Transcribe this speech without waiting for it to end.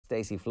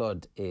Stacey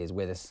Flood is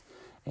with us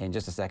in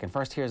just a second.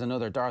 First, here's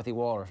another Dorothy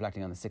Wall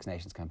reflecting on the Six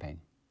Nations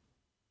campaign.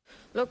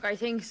 Look, I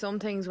think some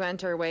things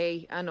went our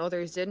way and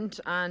others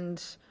didn't,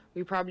 and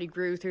we probably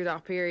grew through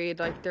that period.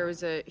 Like, there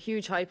was a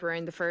huge hype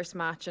around the first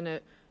match and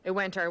it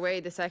went our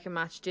way. The second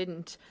match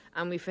didn't,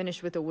 and we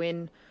finished with a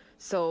win.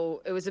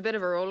 So it was a bit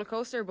of a roller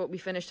coaster, but we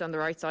finished on the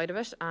right side of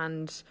it.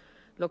 And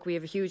look, we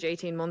have a huge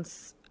 18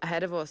 months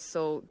ahead of us,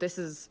 so this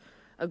is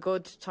a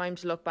good time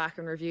to look back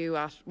and review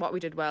at what we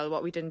did well,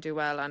 what we didn't do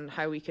well, and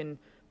how we can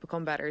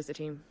become better as a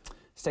team.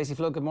 Stacey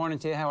Flood, good morning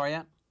to you. How are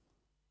you?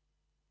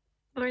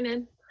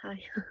 Morning. Hi.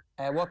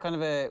 What kind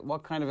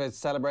of a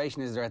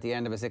celebration is there at the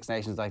end of a Six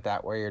Nations like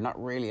that, where you're not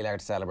really allowed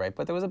to celebrate,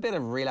 but there was a bit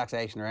of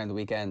relaxation around the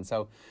weekend?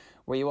 So,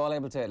 were you all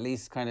able to at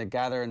least kind of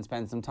gather and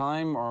spend some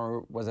time,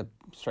 or was it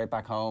straight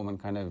back home and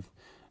kind of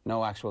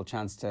no actual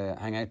chance to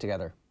hang out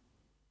together?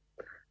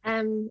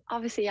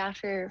 Obviously,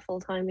 after full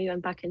time, we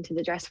went back into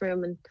the dressing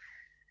room and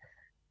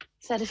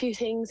said a few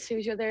things to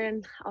each other,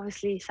 and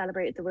obviously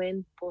celebrated the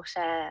win. But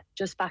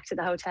just back to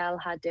the hotel,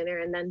 had dinner,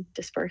 and then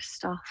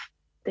dispersed off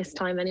this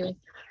time anyway.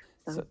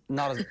 So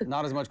not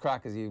as much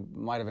crack as you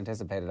might have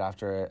anticipated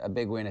after a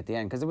big win at the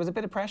end, because there was a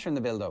bit of pressure in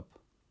the build-up.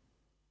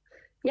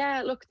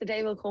 Yeah, look, the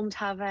day will come to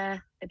have a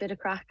bit of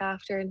crack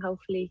after, and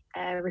hopefully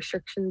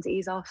restrictions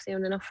ease off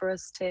soon enough for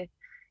us to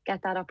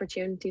get that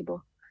opportunity,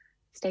 but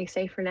stay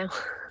safe for now.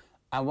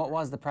 And what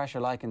was the pressure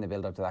like in the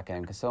build-up to that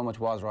game? Because so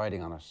much was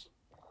riding on it.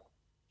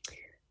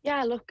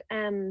 Yeah, look,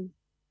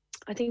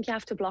 I think you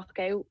have to block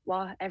out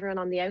what everyone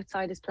on the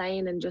outside is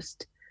playing and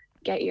just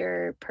get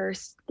your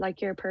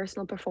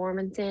personal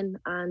performance in,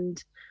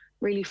 and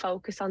really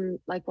focus on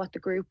like what the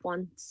group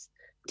wants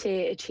to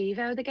achieve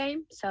out of the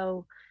game.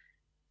 So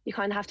you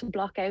kind of have to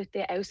block out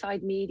the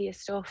outside media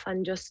stuff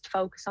and just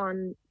focus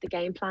on the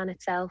game plan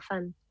itself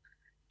and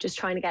just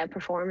trying to get a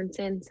performance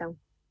in. So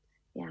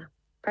yeah,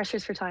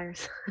 pressure's for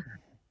tires.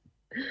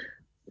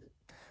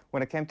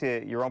 When it came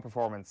to your own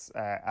performance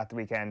at the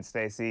weekend,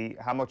 Stacey,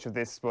 how much of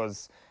this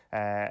was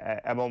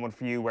a moment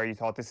for you where you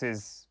thought, this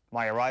is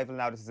my arrival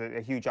now, this is a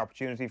huge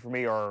opportunity for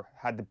me, or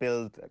had the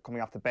build coming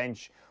off the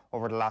bench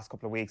over the last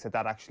couple of weeks,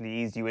 that actually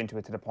eased you into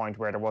it to the point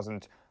where there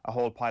wasn't a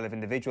whole pile of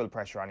individual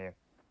pressure on you?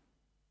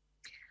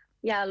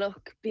 Yeah,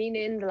 look, being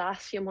in the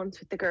last few months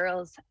with the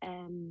girls,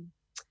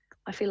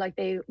 I feel like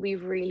I've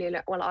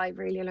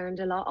really learned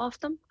a lot off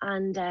them,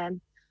 and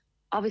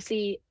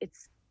obviously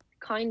it's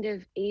kind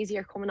of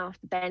easier coming off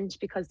the bench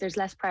because there's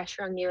less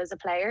pressure on you as a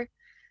player,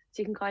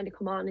 so you can kind of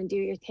come on and do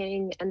your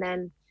thing. And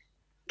then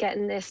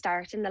getting the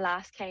start in the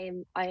last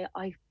game, I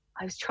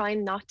was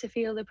trying not to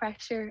feel the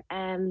pressure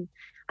and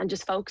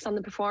just focus on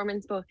the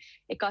performance, but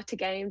it got to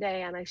game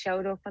day and I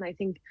showed up, and I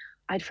think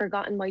I'd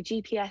forgotten my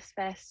GPS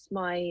vest,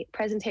 my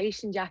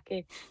presentation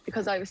jacket,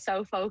 because I was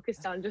so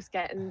focused on just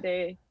getting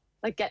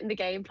the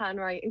game plan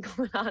right and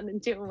going on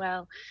and doing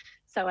well.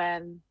 So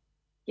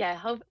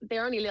yeah,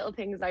 they're only little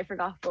things I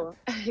forgot, but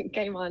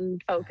came on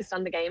focused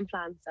on the game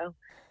plan. So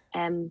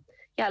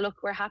yeah,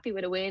 look, we're happy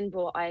with a win,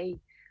 but I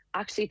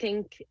actually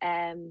think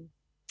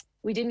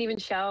we didn't even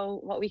show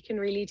what we can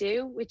really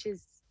do, which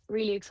is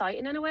really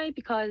exciting in a way,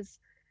 because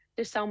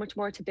there's so much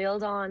more to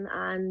build on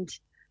and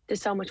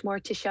there's so much more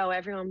to show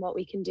everyone what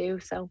we can do.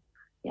 So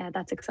yeah,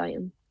 that's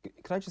exciting.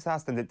 Can I just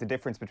ask the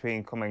difference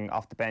between coming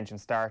off the bench and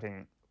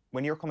starting?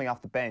 When you're coming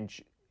off the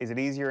bench, is it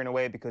easier in a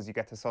way because you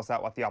get to suss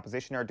out what the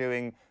opposition are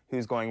doing,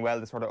 who's going well,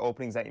 the sort of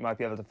openings that you might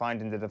be able to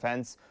find in the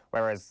defence?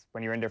 Whereas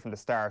when you're in there from the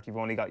start, you've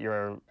only got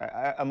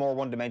a more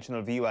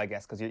one-dimensional view, I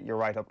guess, because you're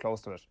right up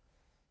close to it.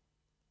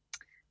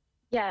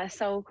 Yeah,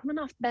 so coming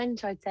off the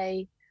bench, I'd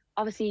say,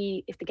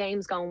 obviously, if the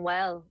game's going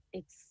well,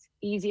 it's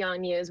easy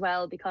on you as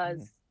well,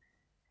 because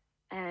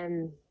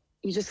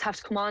you just have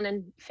to come on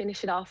and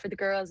finish it off for the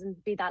girls and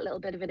be that little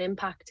bit of an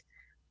impact.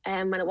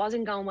 When it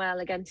wasn't going well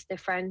against the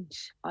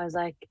French, I was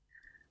like,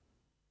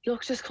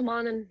 look, just come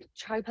on and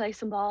try play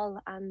some ball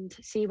and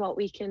see what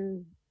we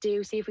can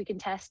do, see if we can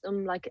test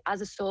them. Like, as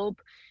a sub,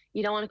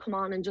 you don't want to come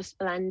on and just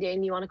blend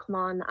in. You want to come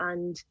on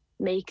and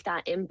make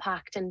that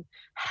impact and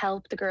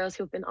help the girls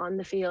who've been on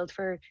the field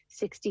for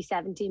 60,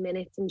 70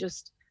 minutes and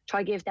just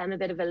try give them a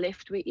bit of a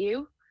lift with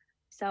you.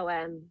 So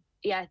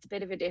yeah, it's a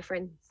bit of a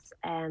difference.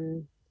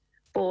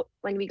 But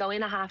when we go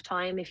in at half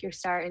time, if you're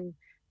starting,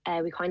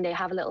 we kind of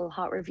have a little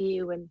hot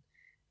review and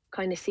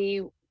kind of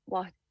see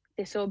what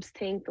the subs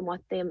think and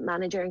what the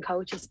manager and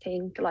coaches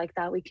think, like,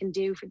 that we can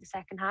do for the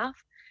second half.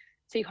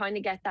 So you kind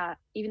of get that,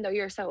 even though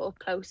you're so up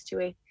close to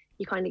it,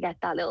 you kind of get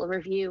that little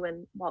review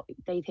and what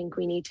they think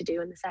we need to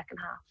do in the second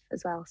half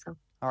as well. So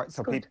all right,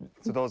 so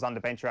so those on the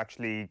bench are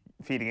actually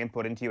feeding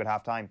input into you at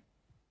half time?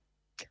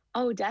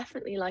 Oh,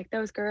 definitely. Like,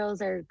 those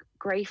girls are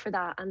great for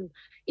that. And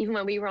even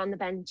when we were on the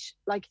bench,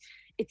 like,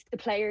 it's the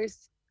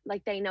players,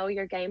 like, they know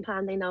your game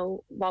plan, they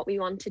know what we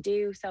want to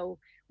do. So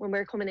when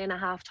we're coming in at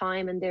half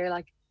time and they're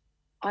like,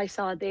 I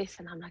saw this,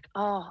 and I'm like,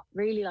 oh,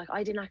 really? Like,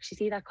 I didn't actually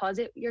see that, because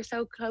you're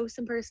so close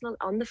and personal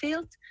on the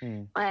field.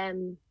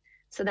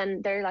 So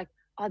then they're like,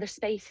 oh, there's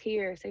space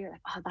here. So you're like,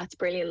 oh, that's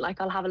brilliant.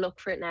 Like, I'll have a look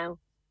for it now.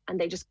 And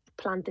they just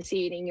plant the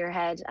seed in your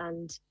head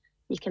and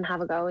you can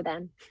have a go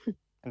then.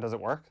 And does it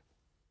work?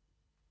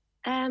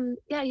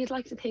 Yeah, you'd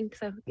like to think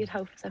so. You'd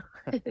hope so.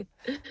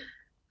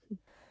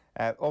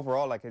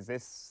 Overall, like, is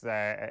this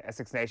a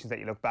Six Nations that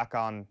you look back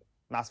on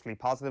massively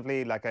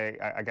positively? Like,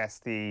 I guess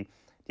the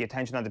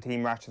attention on the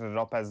team ratcheted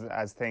up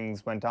as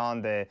things went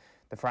on. The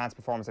France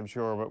performance, I'm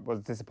sure,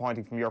 was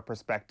disappointing from your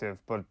perspective.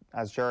 But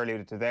as Ger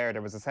alluded to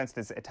there was a sense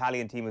this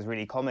Italian team was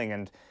really coming,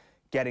 and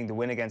getting the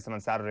win against them on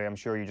Saturday, I'm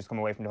sure you just come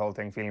away from the whole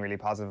thing feeling really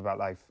positive about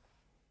life.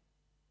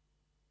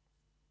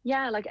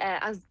 Yeah, like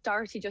as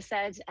Dorothy just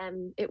said,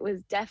 it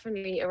was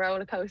definitely a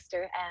roller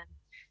coaster.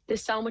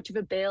 There's so much of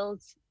a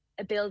build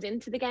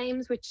into the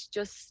games, which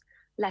just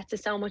led to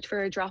so much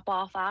for a drop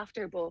off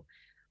after. But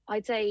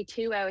I'd say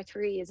 2 out of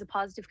 3 is a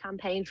positive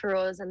campaign for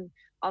us, and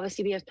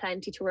obviously we have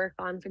plenty to work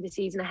on for the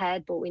season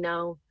ahead. But we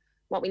know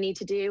what we need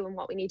to do and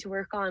what we need to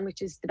work on,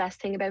 which is the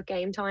best thing about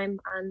game time.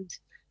 And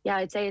yeah,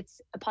 I'd say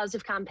it's a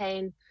positive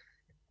campaign,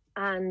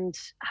 and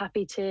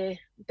happy to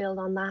build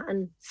on that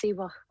and see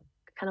what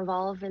can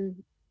evolve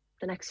in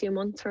the next few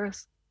months for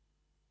us.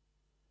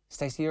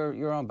 Stacey,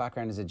 your own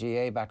background is a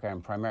GA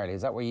background primarily.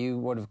 Is that where you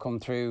would have come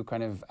through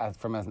kind of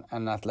from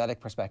an athletic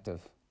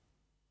perspective?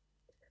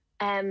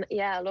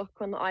 Yeah, look,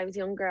 when I was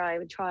younger, I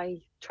would try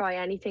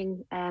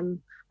anything.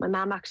 My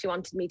mum actually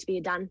wanted me to be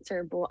a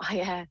dancer, but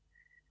I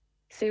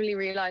soon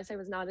realised I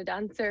was not a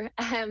dancer.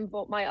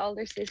 But my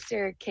older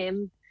sister,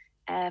 Kim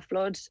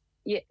Flood,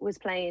 was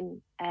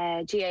playing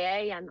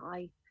GAA, and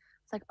I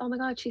was like, oh my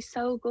God, she's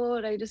so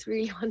good. I just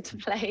really want to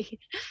play.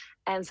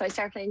 So I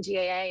started playing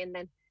GAA and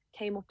then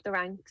came up the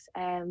ranks,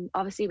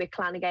 obviously with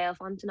Clanagale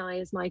Fontenay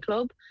as my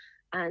club,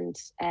 and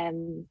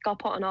got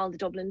put on all the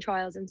Dublin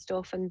trials and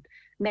stuff and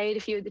made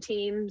a few of the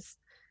teams,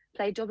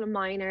 played Dublin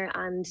minor.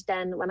 And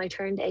then when I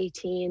turned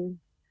 18,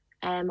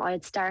 I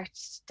had started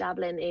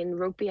dabbling in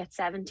rugby at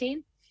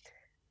 17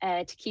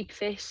 to keep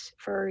fit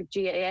for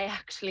GAA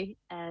actually,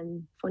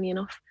 funny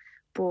enough.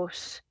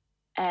 But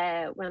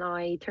when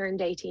I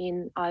turned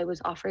 18, I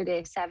was offered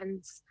a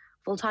sevens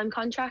full-time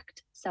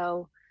contract.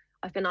 So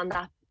I've been on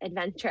that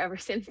adventure ever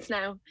since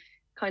now,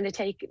 kind of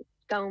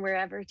going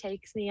wherever it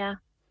takes me, yeah.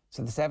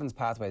 So the sevens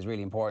pathway is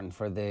really important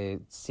for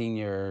the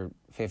senior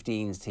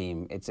 15s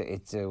team. It's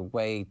a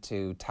way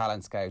to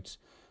talent scout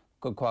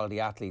good quality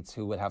athletes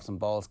who will have some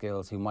ball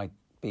skills, who might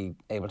be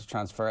able to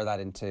transfer that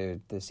into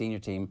the senior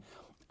team.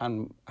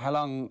 And how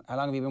long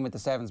have you been with the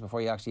sevens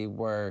before you actually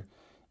were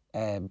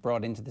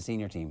brought into the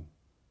senior team?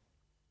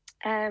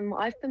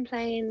 I've been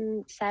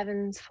playing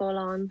sevens full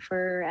on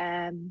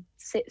for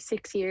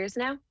 6 years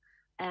now.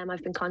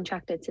 I've been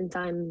contracted since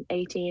I'm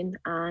 18,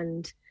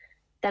 and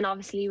then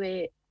obviously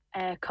with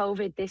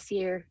COVID this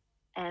year,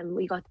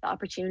 we got the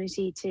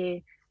opportunity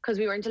because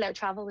we weren't allowed to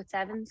travel with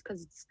sevens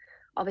because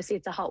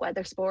it's a hot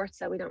weather sport,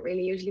 so we don't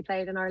really usually play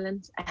it in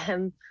Ireland.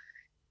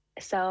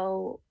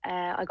 So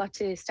I got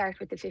to start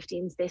with the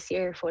 15s this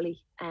year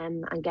fully,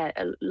 and get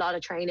a lot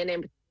of training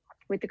in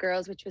with the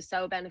girls, which was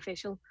so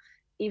beneficial.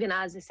 Even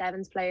as a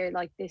sevens player,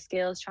 like the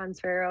skills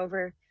transfer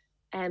over,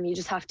 you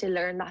just have to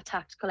learn that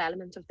tactical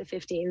element of the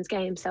 15s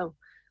game. So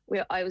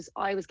I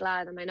was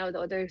glad, and I know the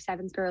other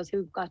sevens girls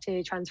who got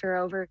to transfer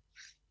over,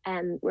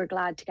 were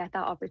glad to get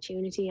that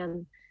opportunity.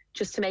 And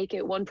just to make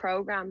it one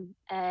program,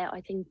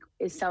 I think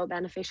is so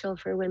beneficial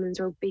for women's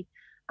rugby,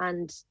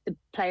 and the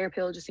player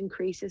pool just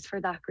increases for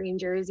that green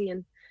jersey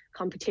and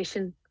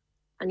competition,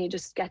 and you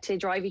just get to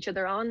drive each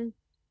other on,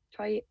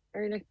 try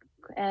earn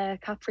a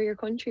cap for your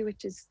country,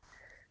 which is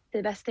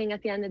the best thing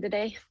at the end of the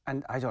day.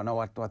 And I don't know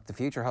what the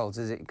future holds.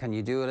 Can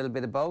you do a little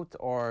bit of both,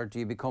 or do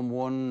you become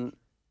one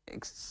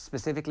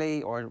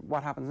specifically, or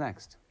what happens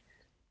next?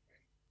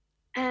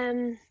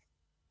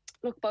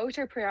 Look, both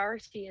are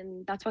priority,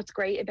 and that's what's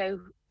great about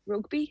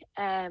rugby.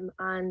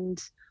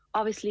 And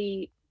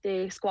obviously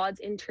the squads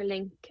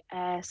interlink,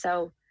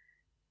 so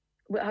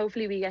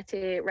hopefully we get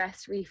to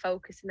rest,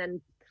 refocus, and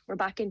then we're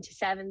back into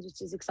sevens,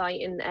 which is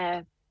exciting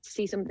to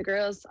see some of the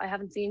girls I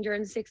haven't seen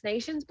during the Six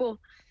Nations. But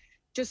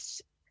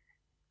just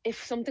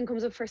if something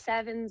comes up for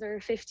sevens or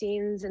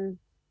 15s, and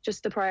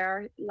just the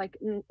priority, like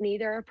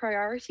neither are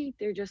priority,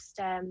 they're just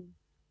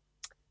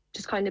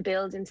kind of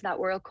build into that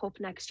World Cup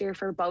next year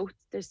for both.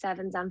 There's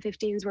sevens and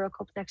 15s World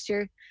Cup next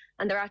year,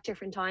 and they're at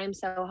different times,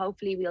 so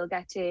hopefully we'll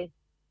get to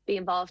be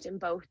involved in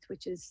both,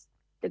 which is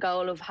the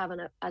goal of having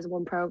it as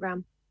one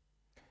program.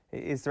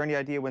 Is there any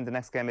idea when the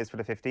next game is for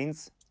the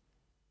 15s?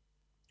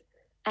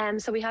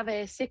 So we have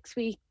a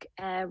 6-week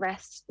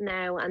rest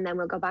now, and then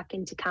we'll go back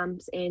into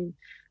camps in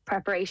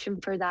preparation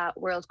for that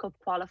World Cup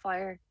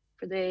qualifier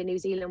for the New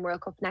Zealand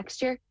World Cup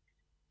next year.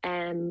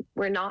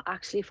 We're not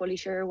actually fully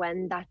sure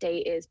when that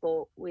date is,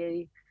 but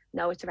we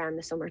know it's around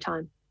the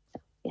summertime.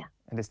 So, yeah.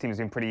 And this team has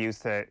been pretty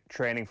used to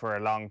training for a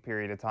long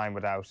period of time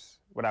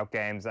without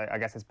games. I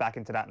guess it's back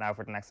into that now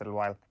for the next little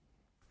while.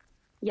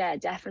 Yeah,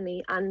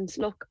 definitely. And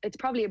look, it's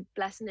probably a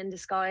blessing in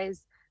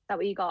disguise that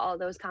we got all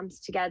those camps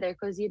together,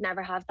 because you'd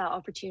never have that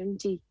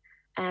opportunity.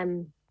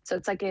 So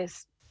it's like a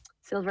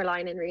silver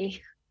lining,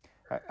 really.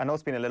 I know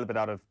it's been a little bit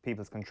out of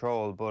people's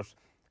control, but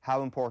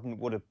how important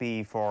would it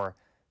be for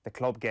the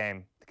club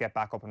game to get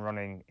back up and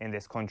running in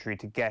this country,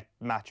 to get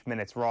match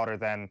minutes rather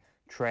than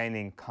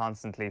training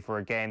constantly for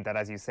a game that,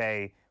 as you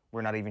say,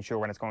 we're not even sure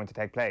when it's going to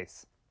take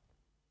place?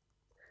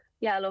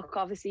 Yeah, look,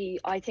 obviously,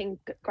 I think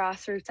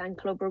grassroots and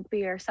club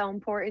rugby are so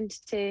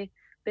important to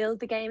build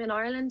the game in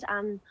Ireland.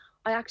 And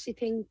I actually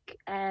think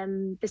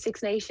the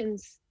Six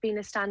Nations being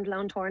a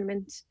standalone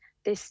tournament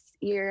this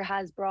year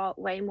has brought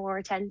way more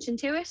attention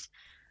to it.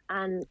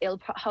 And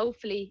it'll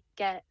hopefully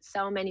get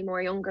so many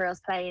more young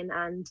girls playing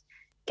and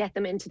get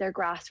them into their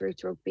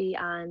grassroots rugby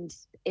and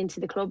into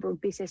the club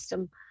rugby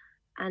system.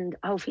 And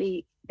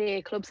hopefully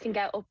the clubs can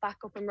get back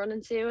up and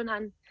running soon,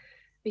 and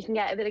we can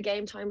get a bit of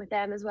game time with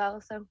them as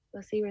well. So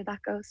we'll see where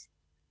that goes,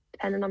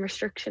 depending on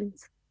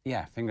restrictions.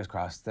 Yeah, fingers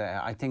crossed.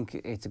 I think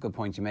it's a good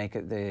point you make.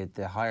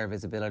 The higher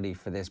visibility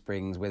for this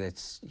brings with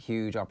it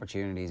huge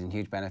opportunities and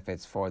huge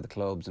benefits for the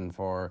clubs and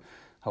for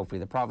hopefully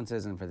the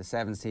provinces and for the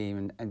Sevens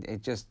team. And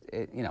it just,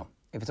 you know,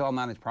 if it's all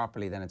managed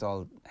properly, then it's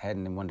all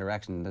heading in one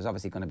direction. There's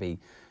obviously going to be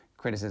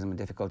criticism and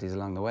difficulties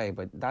along the way,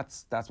 but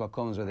that's what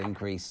comes with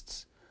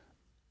increased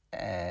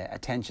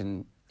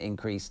attention,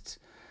 increased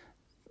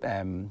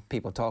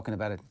people talking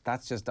about it.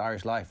 That's just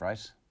Irish life,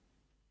 right?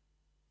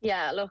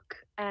 Yeah, look,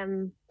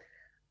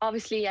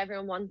 obviously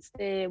everyone wants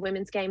the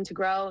women's game to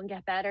grow and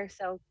get better,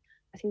 so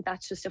I think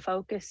that's just a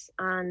focus,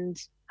 and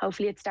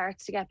hopefully it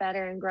starts to get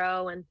better and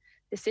grow, and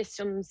the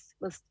systems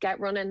will get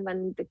running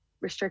when the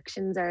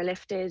restrictions are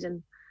lifted,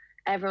 and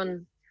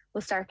everyone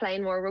will start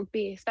playing more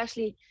rugby,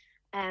 especially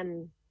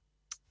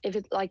if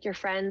it's like your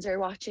friends are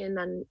watching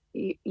and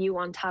you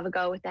want to have a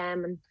go with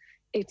them. And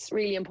it's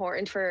really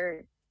important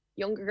for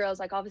younger girls.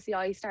 Like, obviously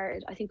I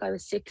think I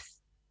was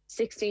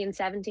 16,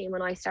 17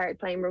 when I started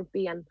playing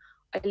rugby, and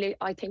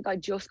I think I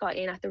just got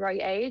in at the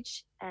right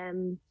age.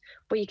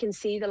 But you can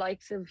see the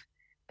likes of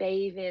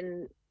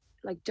Bavin,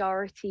 like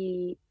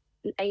Dorothy,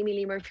 Amy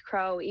Lee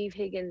Murphy-Crowe, Eve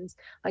Higgins,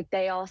 like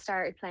they all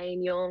started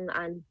playing young,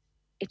 and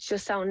it's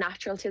just so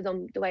natural to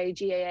them the way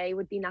GAA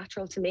would be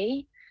natural to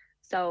me.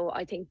 So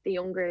I think the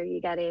younger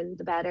you get in,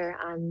 the better.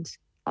 And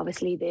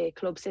obviously the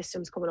club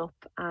system's coming up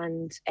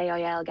and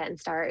AIL getting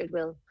started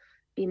will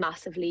be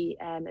massively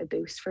a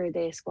boost for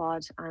the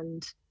squad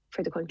and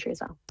for the country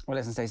as well. Well,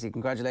 listen, Stacey,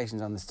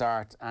 congratulations on the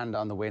start and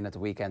on the win at the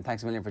weekend.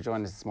 Thanks a million for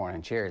joining us this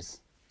morning.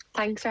 Cheers.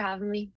 Thanks for having me.